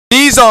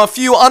These are a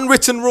few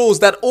unwritten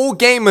rules that all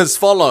gamers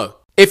follow.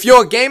 If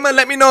you're a gamer,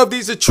 let me know if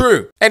these are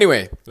true.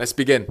 Anyway, let's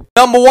begin.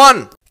 Number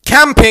 1.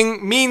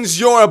 Camping means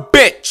you're a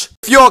bitch.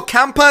 If you're a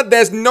camper,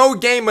 there's no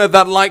gamer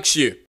that likes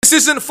you. This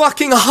isn't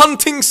fucking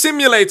hunting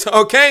simulator,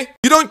 okay?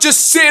 You don't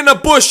just sit in a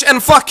bush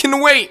and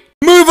fucking wait.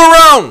 Move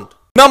around.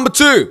 Number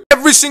 2.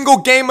 Every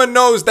single gamer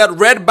knows that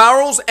red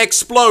barrels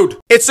explode.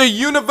 It's a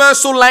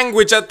universal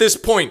language at this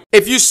point.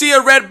 If you see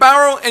a red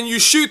barrel and you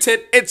shoot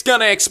it, it's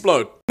gonna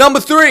explode.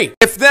 Number 3.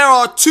 If there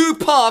are 2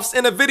 paths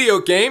in a video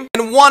game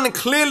and one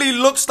clearly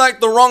looks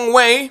like the wrong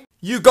way,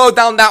 you go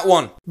down that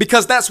one,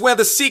 because that's where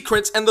the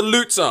secrets and the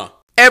loots are.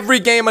 Every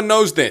gamer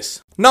knows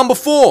this. Number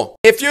 4.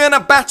 If you're in a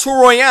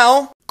battle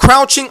royale,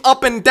 crouching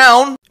up and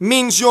down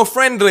means you're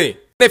friendly.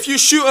 If you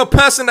shoot a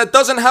person that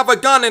doesn't have a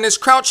gun and is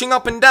crouching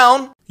up and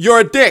down,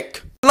 you're a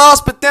dick.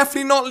 Last but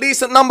definitely not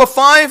least, at number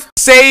 5,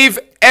 save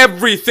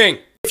everything.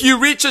 If you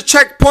reach a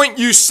checkpoint,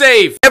 you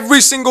save.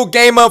 Every single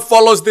gamer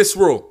follows this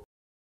rule.